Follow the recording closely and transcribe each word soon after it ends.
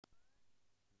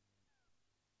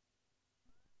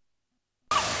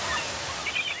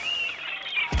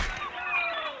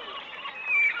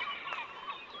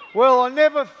Well, I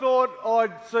never thought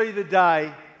I'd see the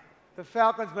day. The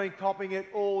Falcons been copping it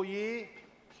all year,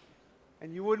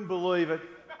 and you wouldn't believe it.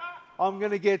 I'm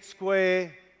going to get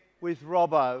square with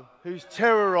Robbo, who's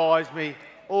terrorised me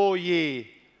all year.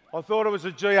 I thought it was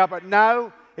a G-up, but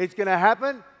no, it's going to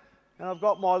happen. And I've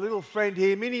got my little friend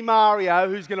here, Mini Mario,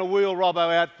 who's going to wheel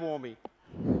Robbo out for me.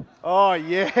 Oh,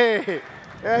 yeah.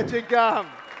 How'd you come?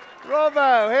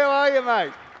 Robbo, how are you,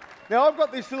 mate? Now, I've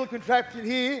got this little contraption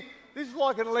here. This is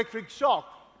like an electric shock.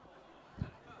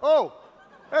 Oh,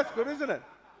 that's good, isn't it?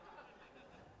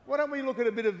 Why don't we look at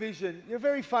a bit of vision? You're a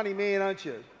very funny man, aren't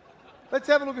you? Let's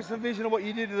have a look at some vision of what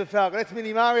you did to the Falcon. That's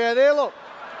Mini Mario there, look.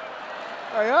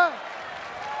 There you are.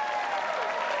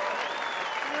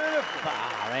 Beautiful.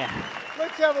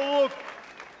 Let's have a look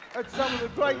at some of the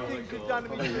great things you've done to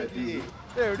me through the year.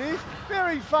 There it is.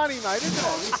 Very funny, mate, isn't it?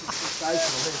 Oh, this is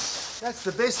sensational. That's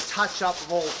the best touch-up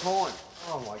of all time.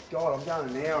 Oh, my God, I'm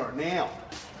going an hour now.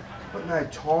 I've got no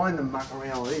time to muck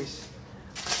around with this.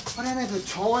 I don't have the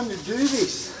time to do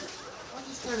this. I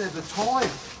just don't have the time.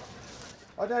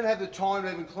 I don't have the time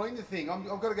to even clean the thing. I've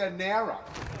got to go narrow.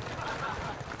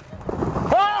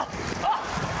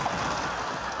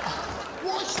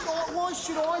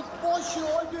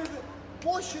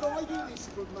 Why should I do this,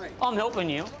 good mate? I'm helping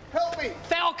you. Help me.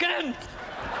 Falcon!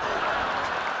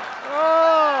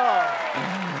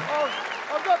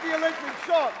 I've got the electric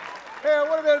shock. Yeah,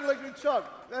 what about electric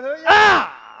shock? That hurt you?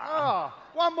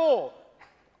 One more.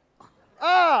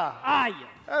 Yeah.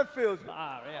 That feels good.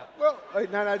 Yeah. Well,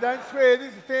 no, don't swear.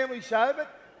 This is a family show, but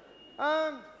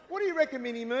what do you reckon,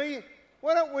 Mini-Me?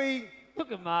 Why don't we...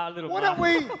 Look at my little Why don't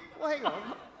we... Well, hang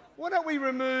on. Why don't we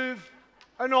remove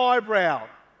an eyebrow?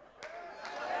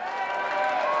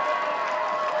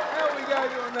 How we go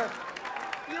doing that?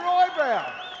 Your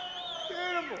eyebrow.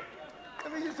 Beautiful.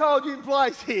 Let me just hold you in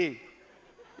place here.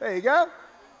 There you go.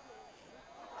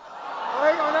 Oh,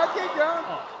 hang on, now keep going.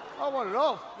 I want it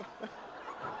off.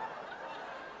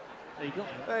 There you go.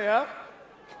 There you are.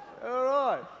 All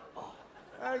right.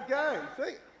 Okay.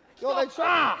 See? Got that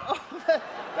shot.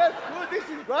 That's good. This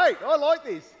is great. I like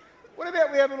this. What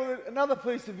about we have a look at another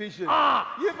piece of vision?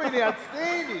 You've been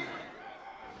outstanding.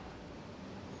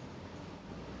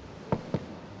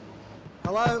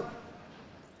 Hello?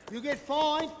 You get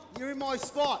fined. You're in my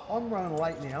spot. I'm running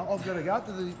late now. I've got to go up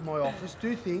to my office,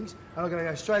 do things, and I'm going to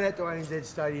go straight out to ANZ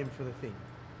Stadium for the thing.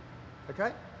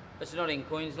 Okay? It's not in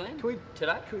Queensland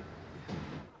today?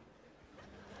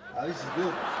 Oh, this is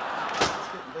good. It's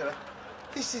getting better.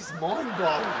 This is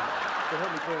mind-blowing. So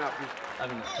help me clean up this. I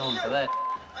haven't got time for that.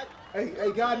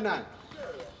 Hey, Gardner.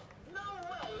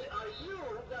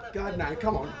 Gardner,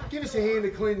 come on. Give us a hand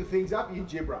to clean the things up, you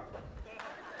gibber.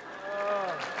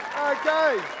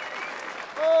 Okay.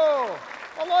 Oh,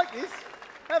 I like this.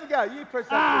 Have a go. You press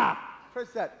that.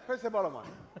 Press that. Press the bottom one.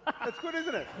 That's good,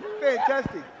 isn't it?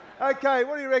 Fantastic. Okay,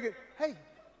 what do you reckon? Hey,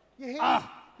 your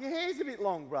hair's a bit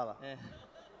long, brother. Yeah.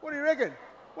 What do you reckon?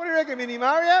 What do you reckon, Mini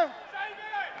Mario?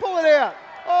 Pull it out.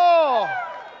 Oh,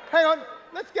 hang on.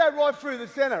 Let's go right through the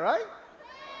centre, eh?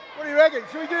 What do you reckon?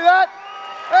 Should we do that?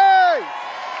 Hey!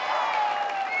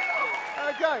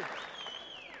 Okay.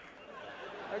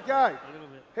 Okay.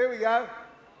 Here we go.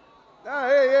 No,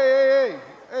 hey.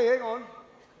 Hey, hang on.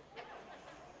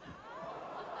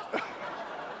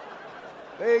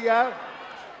 There you go.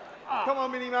 Come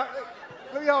on, Mini Mario.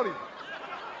 Let me hold him.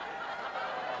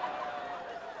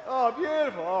 Oh,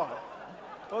 beautiful. Oh.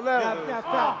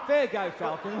 Well, fair go,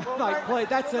 Falcon. No, please,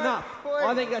 that's enough.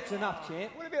 I think that's enough,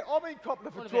 champ. What about, I've been copping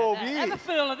it for 12 years. Have a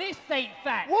feel of this, Deep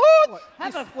Fat. What?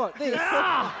 What, this?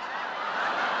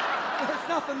 There's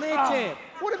nothing there, champ.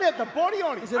 What about the body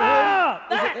on it? Is it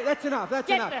hurting? That's enough, that's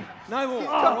enough. No more,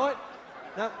 all right?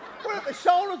 No. What about the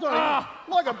shoulders on it?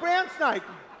 Like a brown snake.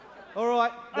 All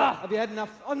right, have you had enough?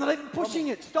 I'm not even pushing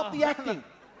it. Stop the acting.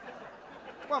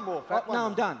 One more, Fat. No,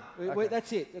 I'm done.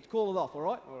 That's it. Let's call it off, all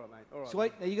right? All right, mate. All right.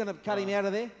 Sweet. Are you going to cut him out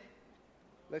of there?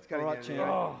 Let's cut him out of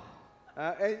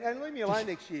there. And leave me alone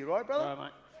next year, right, brother? All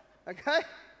right, mate. Okay?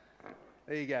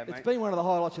 There you go, mate. It's been one of the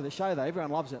highlights of the show, though. Everyone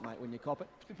loves it, mate, when you cop it.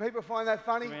 Do people find that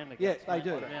funny? Yeah, they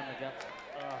do.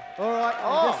 All right,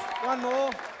 just one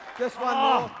more. Just one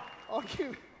more.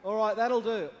 All right, that'll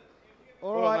do.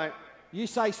 All right, mate. You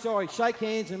say sorry. Shake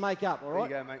hands and make up, all right?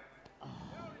 There you go, mate.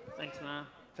 Thanks, man.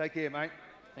 Take care, mate.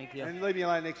 Thank you. And leave me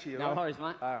alone next year, No worries,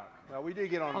 mate. All right. Well, we do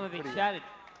get on. I'm a bit shattered.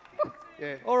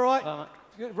 Yeah. All right.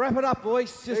 Wrap it up,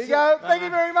 boys. There you go. Thank you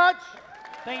very much.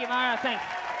 Thank you, Mario. Thanks.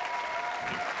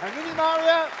 And Mini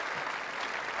Mario.